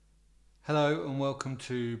Hello and welcome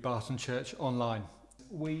to Barton Church Online.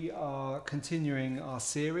 We are continuing our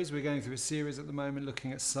series. We're going through a series at the moment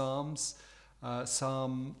looking at Psalms,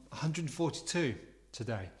 Psalm 142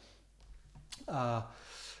 today.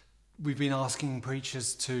 We've been asking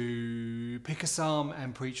preachers to pick a psalm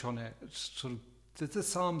and preach on it. Sort of the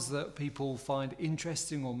psalms that people find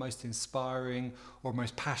interesting or most inspiring or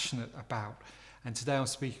most passionate about. And today I'm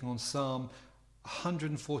speaking on Psalm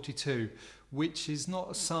 142, which is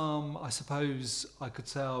not a psalm I suppose I could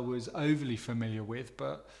say I was overly familiar with,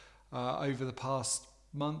 but over the past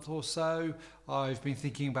month or so I've been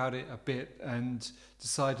thinking about it a bit and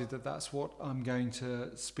decided that that's what I'm going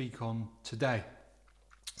to speak on today.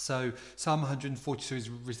 So Psalm 142 is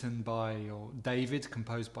written by David,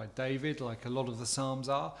 composed by David, like a lot of the Psalms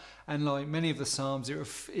are. And like many of the Psalms,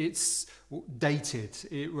 it's dated.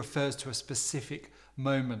 It refers to a specific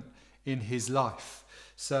moment in his life.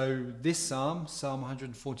 So this Psalm, Psalm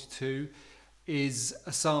 142, is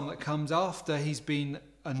a psalm that comes after he's been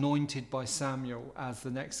anointed by Samuel as the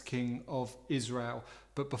next king of Israel,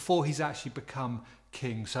 but before he's actually become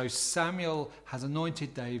king. So Samuel has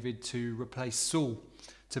anointed David to replace Saul,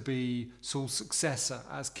 to be Saul's successor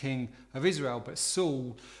as king of Israel. But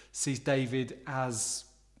Saul sees David as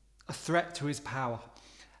a threat to his power,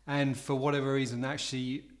 and for whatever reason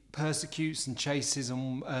actually persecutes and chases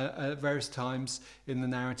him at various times in the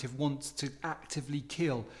narrative, wants to actively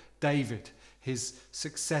kill David, his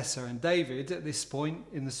successor. And David, at this point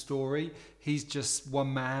in the story, he's just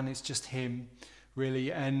one man, it's just him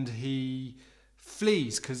really, and he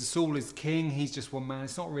flees because Saul is king, he's just one man.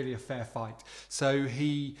 It's not really a fair fight. So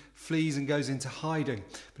he flees and goes into hiding.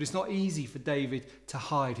 But it's not easy for David to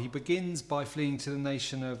hide. He begins by fleeing to the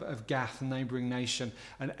nation of Gath, a neighbouring nation,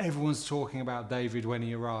 and everyone's talking about David when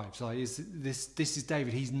he arrives. Like, this is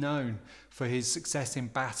David. He's known for his success in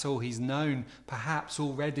battle. He's known perhaps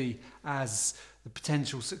already as the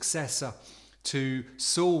potential successor to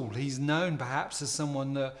Saul. He's known perhaps as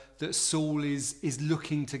someone that Saul is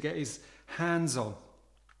looking to get his hands on.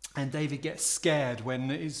 And David gets scared when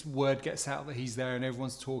his word gets out that he's there and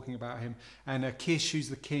everyone's talking about him. And Achish, who's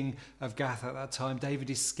the king of Gath at that time, David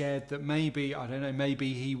is scared that maybe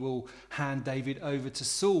he will hand David over to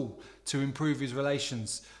Saul to improve his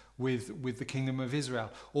relations with the kingdom of Israel.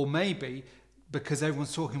 Or maybe, because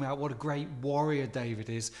everyone's talking about what a great warrior David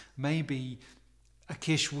is, maybe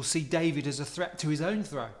Achish will see David as a threat to his own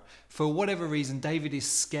throne. For whatever reason, David is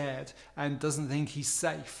scared and doesn't think he's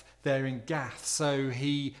safe there in Gath, so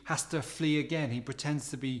he has to flee again. He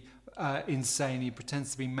pretends to be insane. He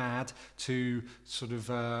pretends to be mad to sort of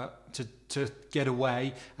to get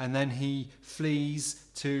away, and then he flees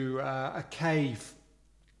to a cave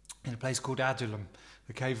in a place called Adullam,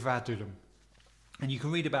 the cave of Adullam. And you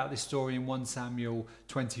can read about this story in 1 Samuel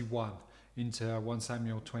 21 into 1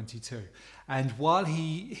 Samuel 22. And while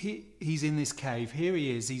he's in this cave, here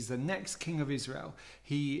he is, he's the next king of Israel.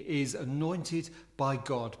 He is anointed by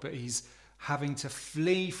God, but he's having to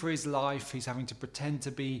flee for his life. He's having to pretend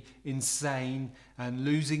to be insane and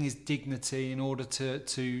losing his dignity in order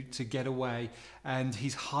to get away. And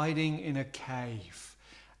he's hiding in a cave.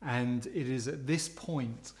 And it is at this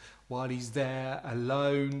point, while he's there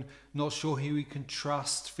alone, not sure who he can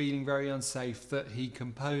trust, feeling very unsafe, that he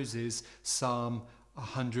composes Psalm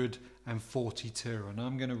 142. And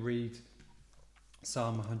I'm going to read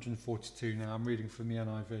Psalm 142 now. I'm reading from the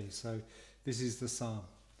NIV. So this is the psalm.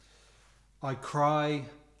 I cry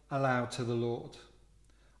aloud to the Lord.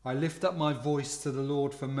 I lift up my voice to the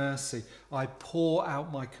Lord for mercy. I pour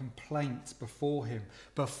out my complaint before him.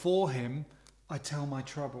 Before him, I tell my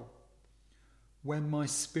trouble. When my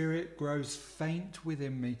spirit grows faint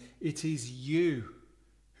within me, it is you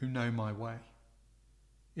who know my way.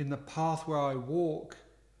 In the path where I walk,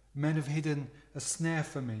 men have hidden a snare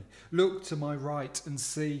for me. Look to my right and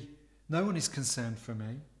see. No one is concerned for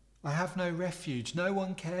me. I have no refuge. No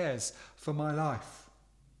one cares for my life.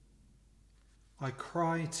 I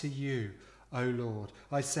cry to you, O Lord.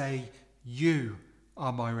 I say, you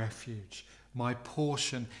are my refuge, my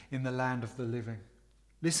portion in the land of the living.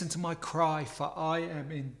 Listen to my cry, for I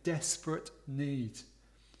am in desperate need.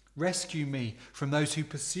 Rescue me from those who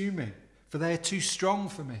pursue me, for they are too strong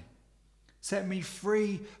for me. Set me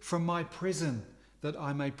free from my prison, that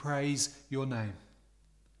I may praise your name.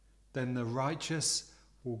 Then the righteous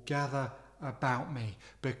will gather about me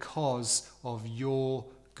because of your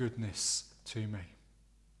goodness to me.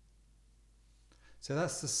 So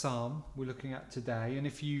that's the psalm we're looking at today. And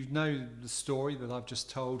if you know the story that I've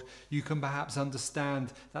just told, you can perhaps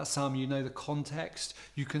understand that psalm. You know the context.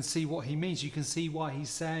 You can see what he means. You can see why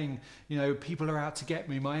he's saying, people are out to get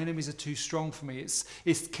me. My enemies are too strong for me.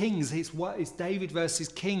 It's kings. It's David versus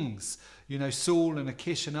kings. Saul and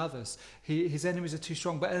Achish and others. His enemies are too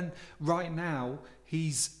strong. But right now,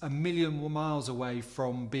 he's a million miles away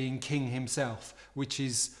from being king himself, which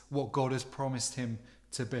is what God has promised him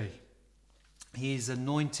to be. He is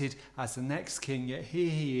anointed as the next king, yet here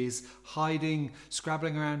he is hiding,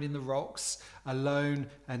 scrabbling around in the rocks, alone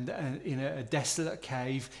and in a desolate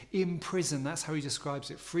cave, in prison. That's how he describes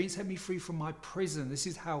it. Set me free from my prison. This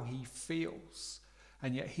is how he feels.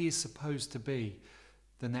 And yet he is supposed to be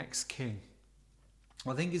the next king.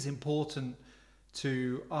 I think it's important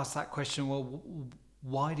to ask that question, well,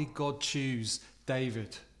 why did God choose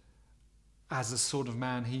David as a sort of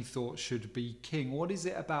man he thought should be king? What is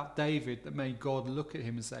it about David that made God look at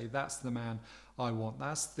him and say, that's the man I want.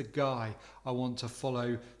 That's the guy I want to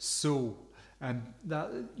follow Saul. And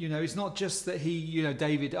that, it's not just that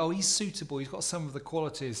David, he's suitable. He's got some of the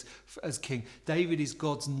qualities as king. David is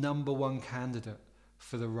God's number one candidate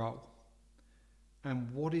for the role.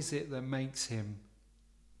 And what is it that makes him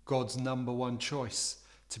God's number one choice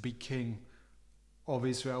to be king of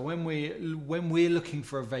Israel? When we're looking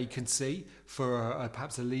for a vacancy for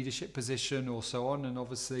perhaps a leadership position or so on, and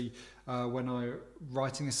obviously when I'm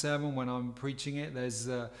writing a sermon, when I'm preaching it, there's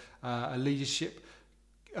a leadership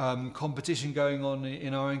competition going on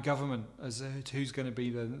in our own government as to who's going to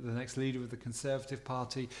be the next leader of the Conservative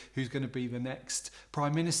Party, who's going to be the next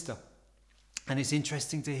Prime Minister. And it's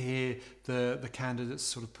interesting to hear the candidates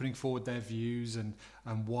sort of putting forward their views and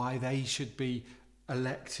why they should be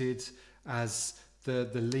elected as the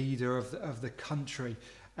leader of the country.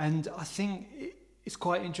 And I think it's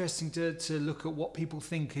quite interesting to look at what people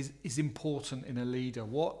think is important in a leader.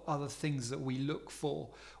 What are the things that we look for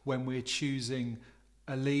when we're choosing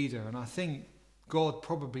a leader? And I think God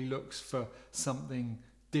probably looks for something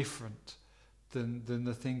different than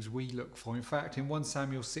the things we look for. In fact, in 1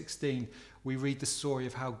 Samuel 16, we read the story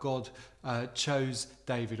of how God chose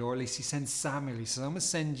David, or at least he sends Samuel. He says, I'm going to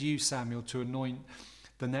send you, Samuel, to anoint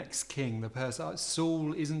the next king, the person.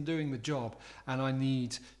 Saul isn't doing the job, and I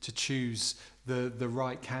need to choose the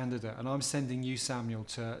right candidate. And I'm sending you, Samuel,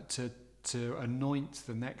 to anoint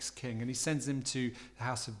the next king. And he sends him to the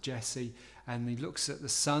house of Jesse, and he looks at the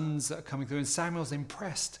sons that are coming through. And Samuel's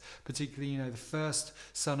impressed, particularly, the first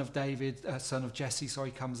son of Jesse,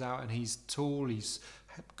 comes out, and he's tall, he's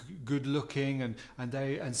good looking,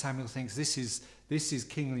 and Samuel thinks this is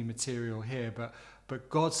kingly material here. But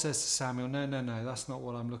God says to Samuel, no, that's not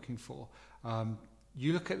what I'm looking for.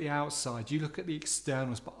 You look at the outside, you look at the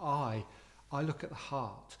externals, but I look at the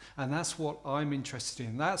heart. And that's what I'm interested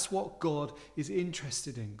in. That's what God is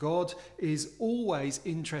interested in. God is always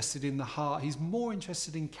interested in the heart. He's more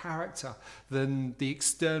interested in character than the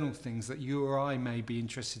external things that you or I may be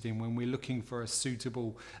interested in when we're looking for a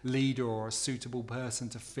suitable leader or a suitable person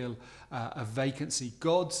to fill a vacancy.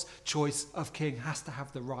 God's choice of king has to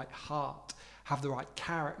have the right heart, have the right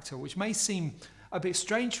character, which may seem a bit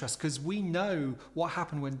strange for us because we know what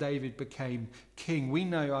happened when David became king. We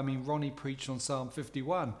know, Ronnie preached on Psalm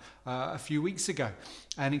 51 a few weeks ago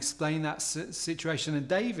and explained that situation. And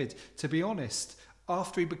David, to be honest,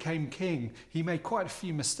 after he became king, he made quite a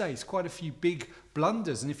few mistakes, quite a few big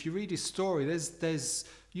blunders. And if you read his story, there's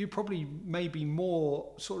you probably maybe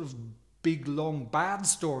more sort of big, long, bad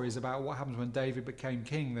stories about what happens when David became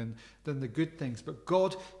king than the good things. But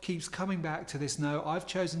God keeps coming back to this. No, I've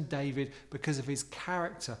chosen David because of his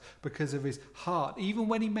character, because of his heart. Even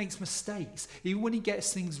when he makes mistakes, even when he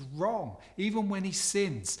gets things wrong, even when he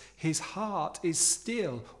sins, his heart is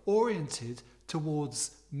still oriented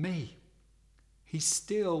towards me. He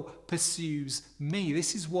still pursues me.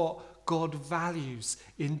 This is what God values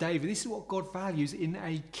in David. This is what God values in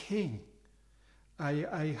a king.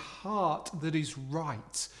 A heart that is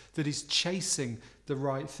right, that is chasing the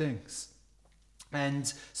right things.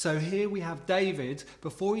 And so here we have David,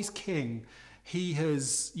 before he's king, he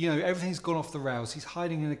has, everything's gone off the rails. He's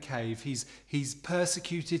hiding in a cave. He's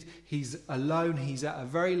persecuted. He's alone. He's at a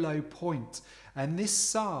very low point. And this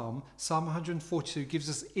Psalm 142,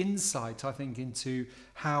 gives us insight, I think, into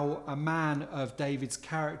how a man of David's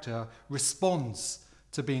character responds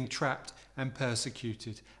to being trapped and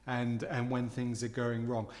persecuted and when things are going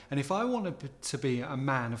wrong. And if I want to be a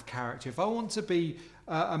man of character, if I want to be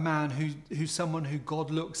a man who's someone who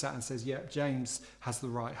God looks at and says, yep, James has the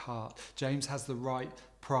right heart, James has the right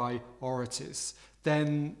priorities,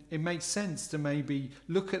 then it makes sense to maybe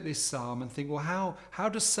look at this psalm and think, well, how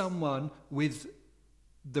does someone with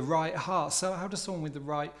the right heart. So how does someone with the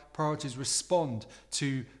right priorities respond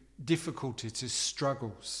to difficulty, to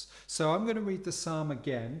struggles? So I'm going to read the psalm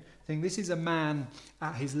again. I think this is a man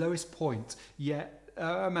at his lowest point, yet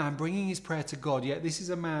a man bringing his prayer to God, yet this is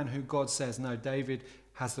a man who God says, no, David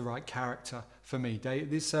has the right character for me.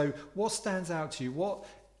 So what stands out to you? What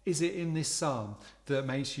is it in this psalm that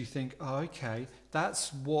makes you think, oh, okay,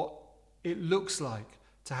 that's what it looks like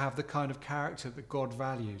to have the kind of character that God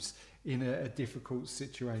values in a difficult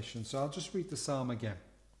situation? So I'll just read the psalm again.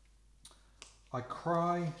 I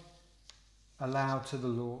cry aloud to the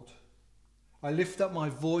Lord. I lift up my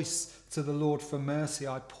voice to the Lord for mercy.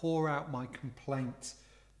 I pour out my complaint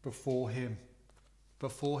before him.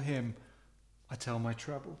 Before him, I tell my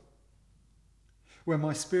trouble. When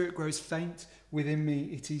my spirit grows faint within me,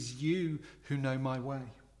 it is you who know my way.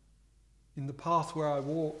 In the path where I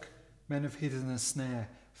walk, men have hidden a snare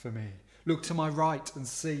for me. Look to my right and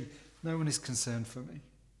see, no one is concerned for me.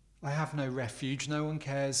 I have no refuge, no one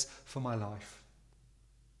cares for my life.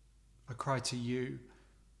 I cry to you,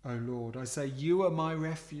 O Lord. I say, you are my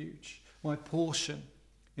refuge, my portion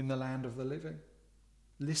in the land of the living.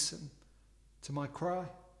 Listen to my cry,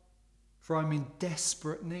 for I'm in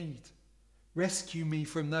desperate need. Rescue me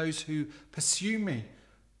from those who pursue me,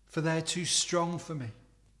 for they're too strong for me.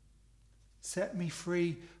 Set me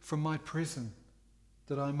free from my prison,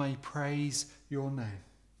 that I may praise your name.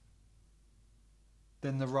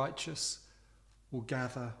 Then the righteous will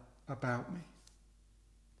gather about me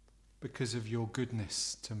because of your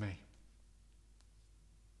goodness to me.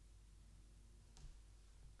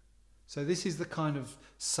 So this is the kind of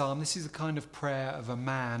psalm, this is the kind of prayer of a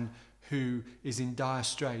man who is in dire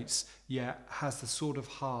straits, yet has the sort of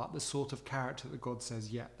heart, the sort of character that God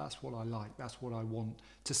says, yeah, that's what I like, that's what I want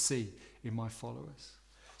to see in my followers.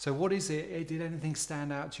 So what is it? Did anything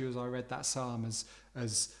stand out to you as I read that psalm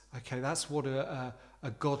as okay, that's what a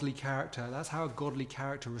godly character, that's how a godly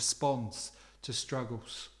character responds to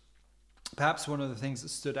struggles. Perhaps one of the things that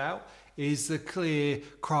stood out is the clear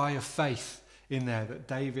cry of faith in there, that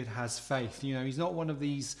David has faith. You know, he's not one of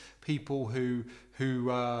these people who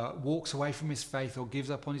walks away from his faith or gives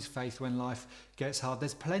up on his faith when life gets hard.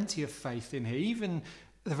 There's plenty of faith in here. Even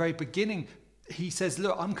at the very beginning, he says,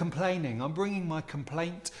 look, I'm complaining. I'm bringing my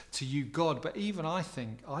complaint to you, God. But even I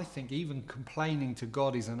think even complaining to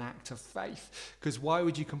God is an act of faith. Because why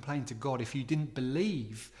would you complain to God if you didn't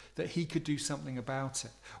believe that he could do something about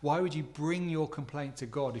it? Why would you bring your complaint to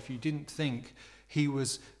God if you didn't think he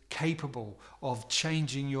was capable of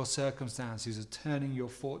changing your circumstances, of turning your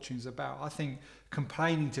fortunes about? I think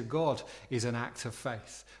complaining to God is an act of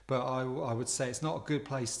faith, but I would say it's not a good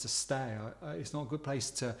place to stay. It's not a good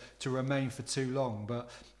place to remain for too long,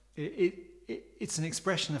 but it's an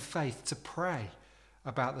expression of faith to pray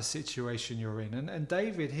about the situation you're in. And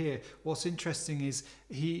David here, what's interesting is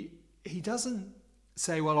he doesn't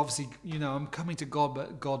say, well, obviously, you know, I'm coming to God,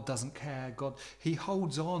 but God doesn't care. He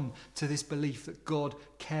holds on to this belief that God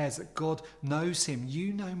cares, that God knows him.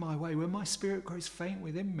 You know my way. When my spirit grows faint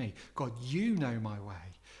within me, God, you know my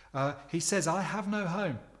way. He says, I have no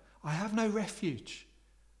home. I have no refuge.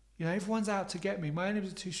 You know, everyone's out to get me. My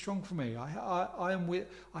enemies are too strong for me. I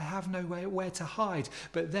have no where to hide.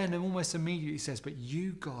 But then almost immediately he says, but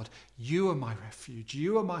you, God, you are my refuge.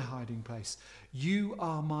 You are my hiding place. You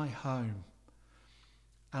are my home.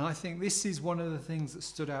 And I think this is one of the things that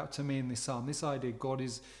stood out to me in this psalm, this idea God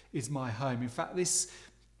is my home. In fact, this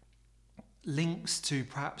links to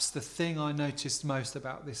perhaps the thing I noticed most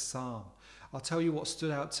about this psalm. I'll tell you what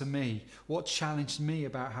stood out to me, what challenged me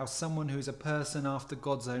about how someone who is a person after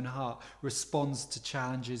God's own heart responds to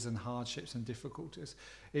challenges and hardships and difficulties.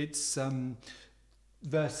 It's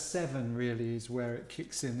verse 7 really is where it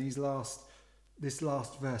kicks in, this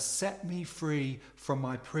last verse. Set me free from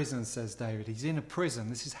my prison, says David. He's in a prison.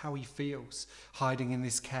 This is how he feels, hiding in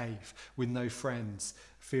this cave with no friends,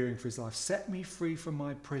 fearing for his life. Set me free from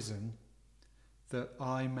my prison that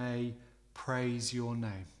I may praise your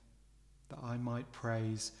name. That I might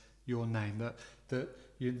praise your name.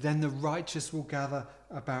 Then the righteous will gather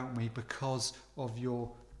about me because of your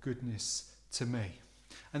goodness to me.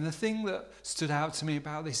 And the thing that stood out to me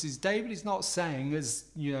about this is David is not saying, as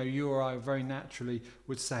you know, you or I very naturally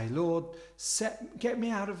would say, Lord, get me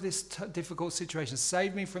out of this difficult situation.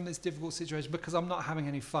 Save me from this difficult situation because I'm not having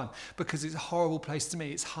any fun, because it's a horrible place to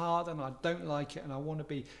me. It's hard and I don't like it and I want to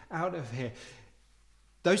be out of here.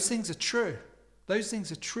 Those things are true. Those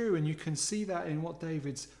things are true, and you can see that in what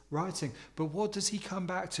David's writing. But what does he come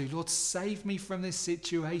back to? Lord, save me from this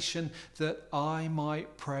situation that I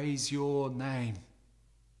might praise your name.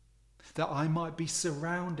 That I might be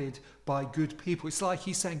surrounded by good people. It's like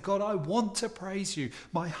he's saying, God, I want to praise you.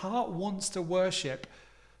 My heart wants to worship,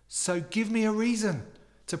 So give me a reason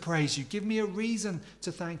to praise you. Give me a reason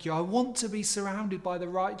to thank you. I want to be surrounded by the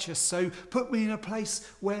righteous. So put me in a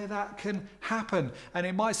place where that can happen. And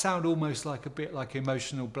it might sound almost like a bit like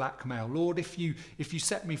emotional blackmail. Lord, if you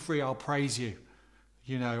set me free, I'll praise you.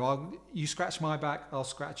 You know, you scratch my back, I'll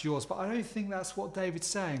scratch yours. But I don't think that's what David's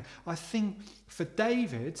saying. I think for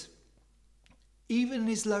David, even in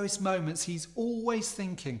his lowest moments, he's always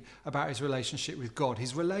thinking about his relationship with God.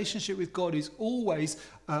 His relationship with God is always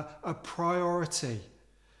a priority.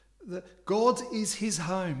 That God is his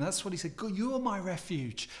home. That's what he said. God, you are my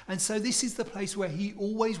refuge. And so this is the place where he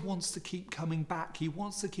always wants to keep coming back. He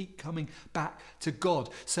wants to keep coming back to God.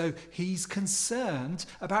 So he's concerned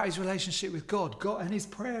about his relationship with God. God, and his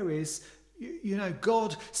prayer is, you know,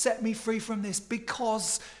 God, set me free from this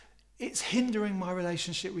because it's hindering my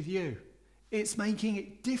relationship with you. It's making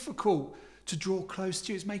it difficult to draw close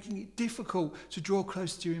to you. It's making it difficult to draw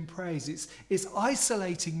close to you in praise. It's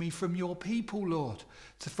isolating me from your people, Lord,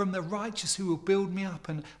 from the righteous who will build me up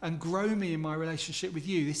and grow me in my relationship with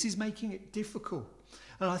you. This is making it difficult.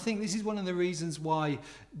 And I think this is one of the reasons why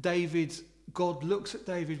God looks at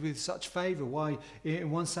David with such favour. Why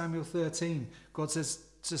in 1 Samuel 13, God says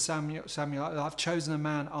to Samuel, I've chosen a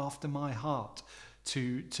man after my heart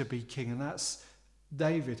to be king. And that's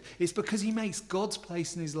David. It's because he makes God's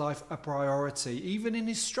place in his life a priority, even in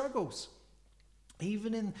his struggles,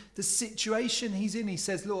 even in the situation he's in. He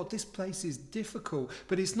says, Lord, this place is difficult,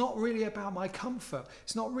 but it's not really about my comfort.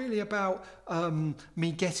 It's not really about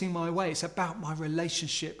me getting my way. It's about my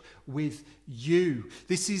relationship with you.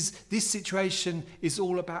 This situation is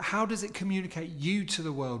all about, how does it communicate you to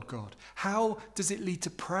the world, God? How does it lead to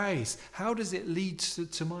praise? How does it lead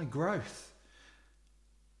to my growth?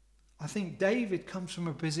 I think David comes from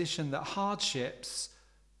a position that hardships,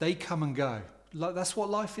 they come and go. That's what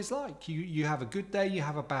life is like. You have a good day, you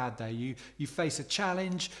have a bad day. You face a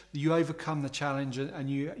challenge, you overcome the challenge, and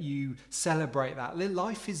you celebrate that.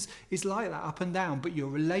 Life is like that, up and down, but your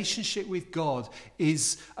relationship with God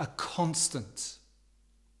is a constant.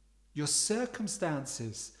 Your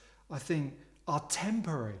circumstances, I think, are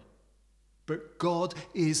temporary, but God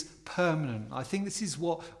is permanent. I think this is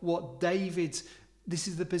what David... This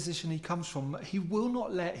is the position he comes from. He will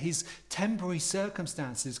not let his temporary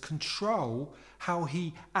circumstances control how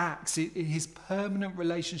he acts. It is his permanent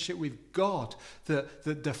relationship with God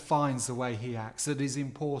that defines the way he acts, that is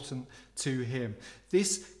important to him.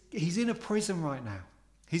 He's in a prison right now.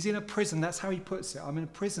 He's in a prison. That's how he puts it. I'm in a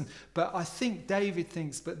prison. But I think David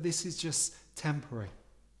thinks, but this is just temporary.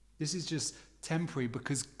 This is just temporary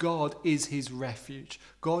because God is his refuge.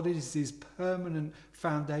 God is his permanent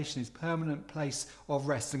foundation, his permanent place of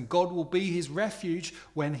rest. And God will be his refuge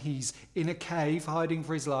when he's in a cave hiding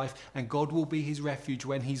for his life, and God will be his refuge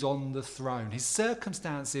when he's on the throne. His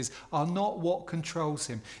circumstances are not what controls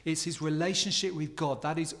him. It's his relationship with God.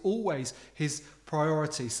 That is always his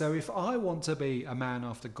priority. So if I want to be a man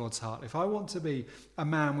after God's heart, if I want to be a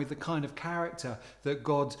man with the kind of character that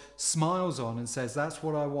God smiles on and says, that's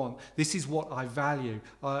what I want, this is what I value,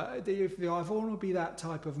 if I want to be that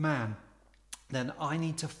type of man, then I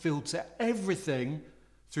need to filter everything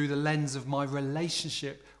through the lens of my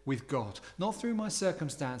relationship with God. Not through my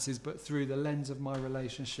circumstances, but through the lens of my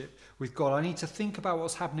relationship with God. I need to think about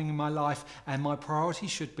what's happening in my life, and my priority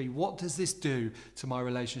should be, what does this do to my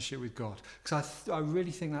relationship with God? Because I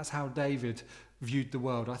really think that's how David viewed the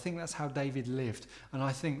world. I think that's how David lived. And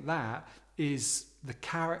I think that is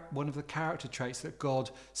one of the character traits that God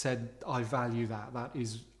said, I value that. That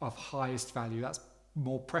is of highest value. That's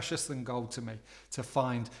more precious than gold to me, to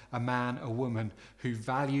find a man, a woman who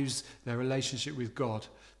values their relationship with God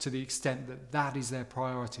to the extent that that is their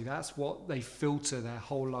priority. That's what they filter their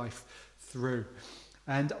whole life through.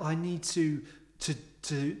 And I need to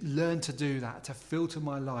learn to do that, to filter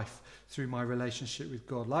my life through my relationship with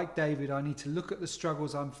God. Like David, I need to look at the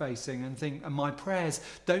struggles I'm facing and think, and my prayers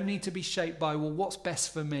don't need to be shaped by, well, what's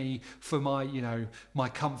best for me, for my, my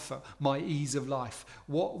comfort, my ease of life,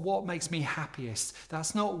 what makes me happiest.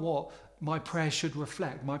 That's not what my prayer should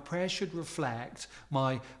reflect. My prayer should reflect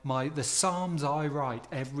the psalms I write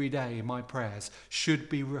every day in my prayers should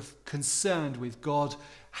be concerned with God.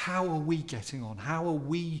 How are we getting on? How are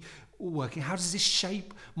we working? How does this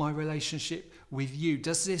shape my relationship with you?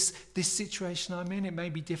 Does this situation I'm in, it may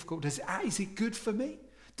be difficult, is it good for me?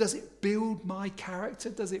 Does it build my character?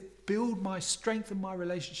 Does it build my strength and my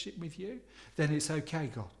relationship with you? Then it's okay,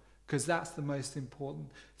 God, because that's the most important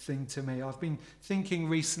thing to me. I've been thinking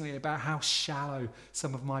recently about how shallow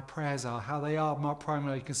some of my prayers are, how they are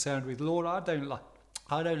primarily concerned with, Lord, I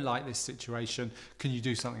I don't like this situation. Can you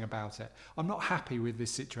do something about it? I'm not happy with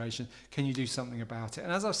this situation. Can you do something about it?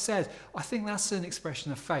 And as I've said, I think that's an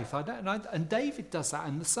expression of faith. And David does that.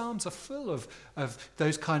 And the Psalms are full of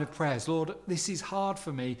those kind of prayers. Lord, this is hard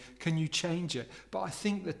for me. Can you change it? But I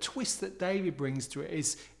think the twist that David brings to it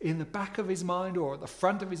is in the back of his mind or at the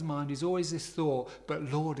front of his mind is always this thought, but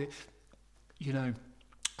Lord,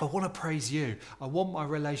 I want to praise you. I want my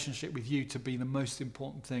relationship with you to be the most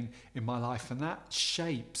important thing in my life. And that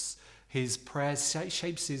shapes his prayers,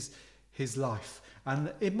 shapes his life.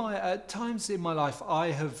 And at times in my life, I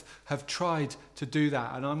have tried to do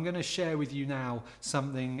that. And I'm going to share with you now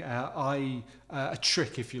something, a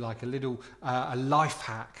trick, if you like, a life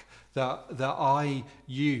hack that I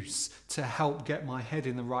use to help get my head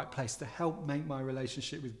in the right place, to help make my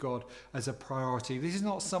relationship with God as a priority. This is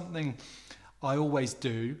not something I always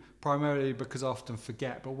do, primarily because I often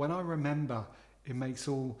forget. But when I remember, it makes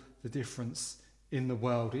all the difference in the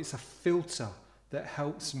world. It's a filter that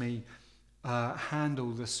helps me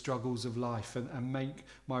handle the struggles of life and make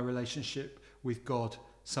my relationship with God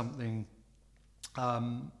something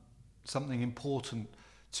important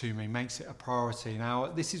to me, makes it a priority. Now,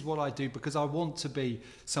 this is what I do because I want to be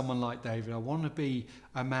someone like David. I want to be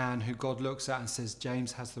a man who God looks at and says,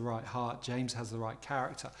 James has the right heart, James has the right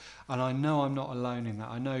character. And I know I'm not alone in that.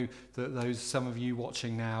 I know that some of you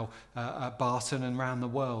watching now at Barton and around the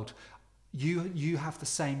world, you have the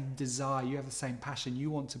same desire, you have the same passion.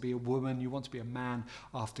 You want to be a woman, you want to be a man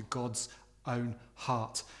after God's own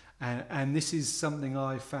heart. And this is something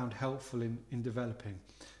I found helpful in developing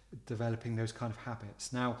those kind of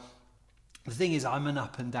habits. Now, the thing is, I'm an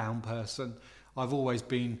up and down person. I've always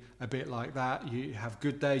been a bit like that. You have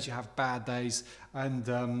good days, you have bad days,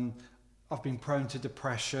 and I've been prone to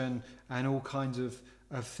depression and all kinds of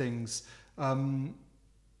things. My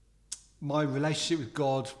relationship with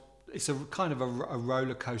God, it's a kind of a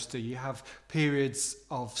roller coaster. You have periods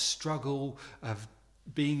of struggle, of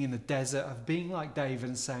being in the desert, of being like David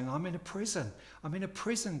and saying, I'm in a prison,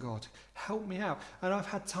 God, help me out. And I've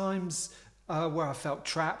had times where I felt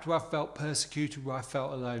trapped, where I felt persecuted, where I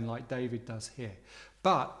felt alone, like David does here.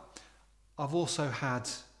 But I've also had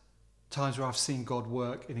times where I've seen God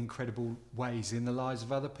work in incredible ways in the lives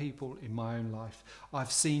of other people, in my own life.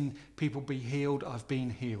 I've seen people be healed. I've been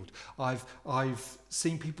healed. I've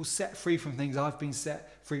seen people set free from things. I've been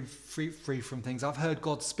set free from things. I've heard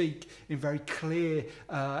God speak in very clear,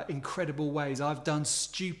 incredible ways. I've done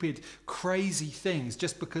stupid, crazy things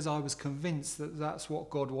just because I was convinced that that's what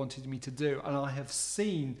God wanted me to do. And I have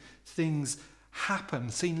seen things happen,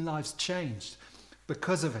 seen lives changed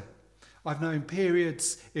because of it. I've known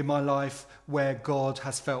periods in my life where God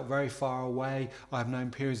has felt very far away. I've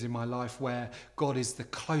known periods in my life where God is the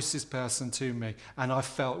closest person to me. And I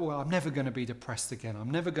felt, well, I'm never going to be depressed again.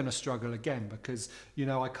 I'm never going to struggle again because,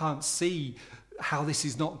 I can't see how this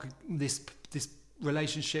is not, this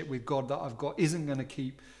relationship with God that I've got isn't going to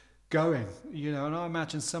keep going. And I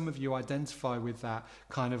imagine some of you identify with that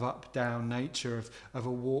kind of up-down nature of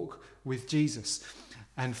a walk with Jesus.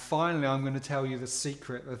 And finally, I'm going to tell you the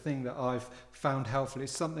secret, the thing that I've found helpful.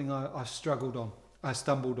 It's something I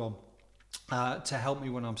stumbled on to help me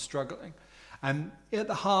when I'm struggling. And at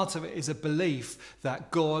the heart of it is a belief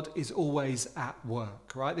that God is always at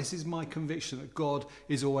work, right? This is my conviction that God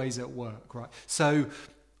is always at work, right? So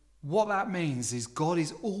what that means is God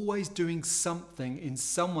is always doing something in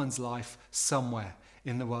someone's life somewhere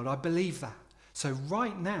in the world. I believe that. So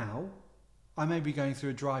right now, I may be going through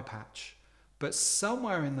a dry patch. But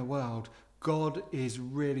somewhere in the world, God is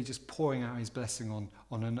really just pouring out his blessing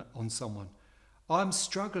on someone. I'm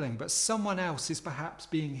struggling, but someone else is perhaps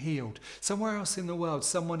being healed. Somewhere else in the world,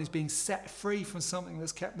 someone is being set free from something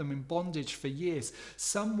that's kept them in bondage for years.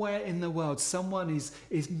 Somewhere in the world, someone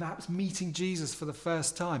is perhaps meeting Jesus for the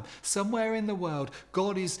first time. Somewhere in the world,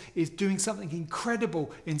 God is doing something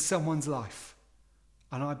incredible in someone's life.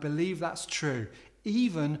 And I believe that's true,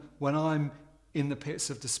 even when I'm in the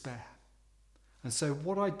pits of despair. And so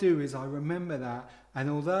what I do is I remember that, and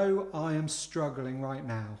although I am struggling right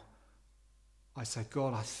now, I say,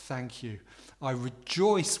 God, I thank you. I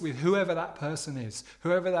rejoice with whoever that person is,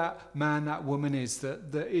 whoever that man, that woman is that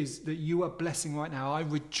you are blessing right now. I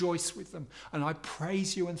rejoice with them, and I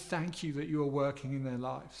praise you and thank you that you are working in their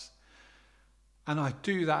lives. And I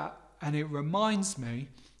do that, and it reminds me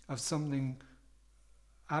of something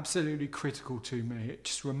absolutely critical to me. It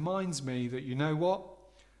just reminds me that, you know what?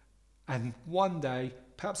 And one day,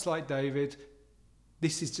 perhaps like David,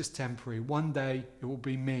 this is just temporary. One day it will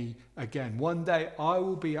be me again. One day I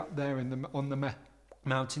will be up there on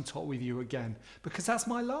mountaintop with you again, because that's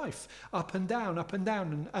my life, up and down, up and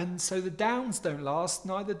down, and so the downs don't last,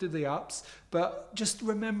 neither do the ups. But just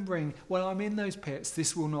remembering, when I'm in those pits,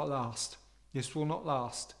 this will not last. This will not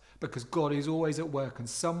last, because God is always at work, and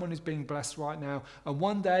someone is being blessed right now, and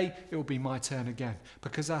one day it will be my turn again,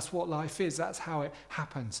 because that's what life is. That's how it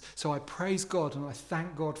happens. So I praise God and I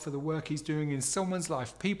thank God for the work he's doing in someone's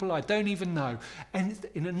life, people I don't even know, and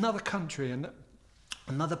in another country and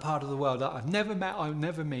another part of the world that I've never met, I'll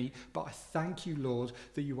never meet, but I thank you, Lord,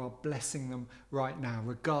 that you are blessing them right now,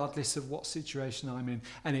 regardless of what situation I'm in.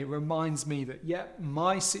 And it reminds me that,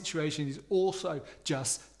 my situation is also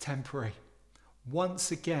just temporary.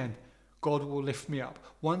 Once again, God will lift me up.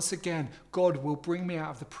 Once again, God will bring me out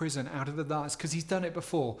of the prison, out of the darkness, because he's done it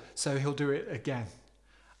before, so he'll do it again.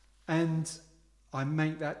 And I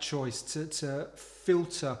make that choice to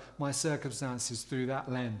filter my circumstances through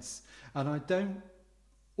that lens. And I don't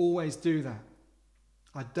always do that.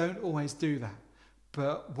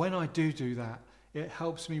 But when I do that, it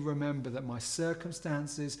helps me remember that my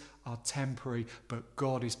circumstances are temporary, but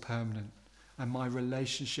God is permanent. And my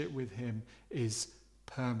relationship with him is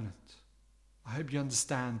permanent. I hope you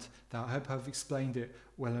understand that. I hope I've explained it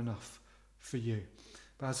well enough for you.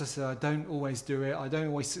 But as I said, I don't always do it. I don't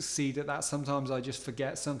always succeed at that. Sometimes I just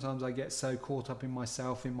forget. Sometimes I get so caught up in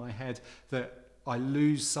myself, in my head, that I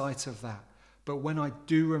lose sight of that. But when I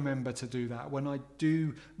do remember to do that, when I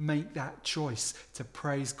do make that choice to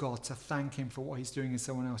praise God, to thank him for what he's doing in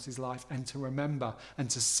someone else's life, and to remember and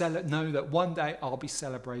to know that one day I'll be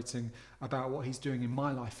celebrating about what he's doing in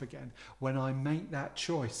my life again, when I make that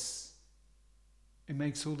choice, it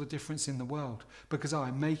makes all the difference in the world, because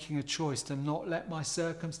I'm making a choice to not let my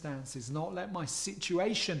circumstances, not let my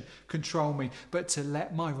situation control me, but to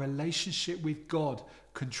let my relationship with God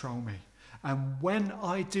control me. And when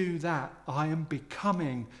I do that, I am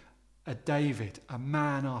becoming a David, a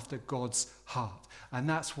man after God's heart. And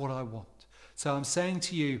that's what I want. So I'm saying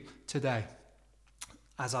to you today,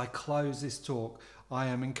 as I close this talk, I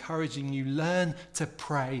am encouraging you, learn to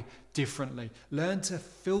pray differently. Learn to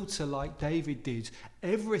filter like David did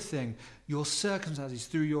everything, your circumstances,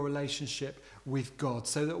 through your relationship with God,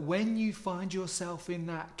 so that when you find yourself in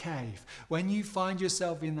that cave, when you find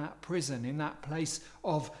yourself in that prison, in that place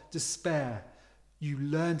of despair, you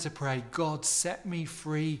learn to pray, God, set me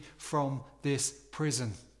free from this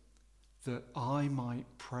prison, that I might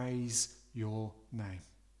praise your name.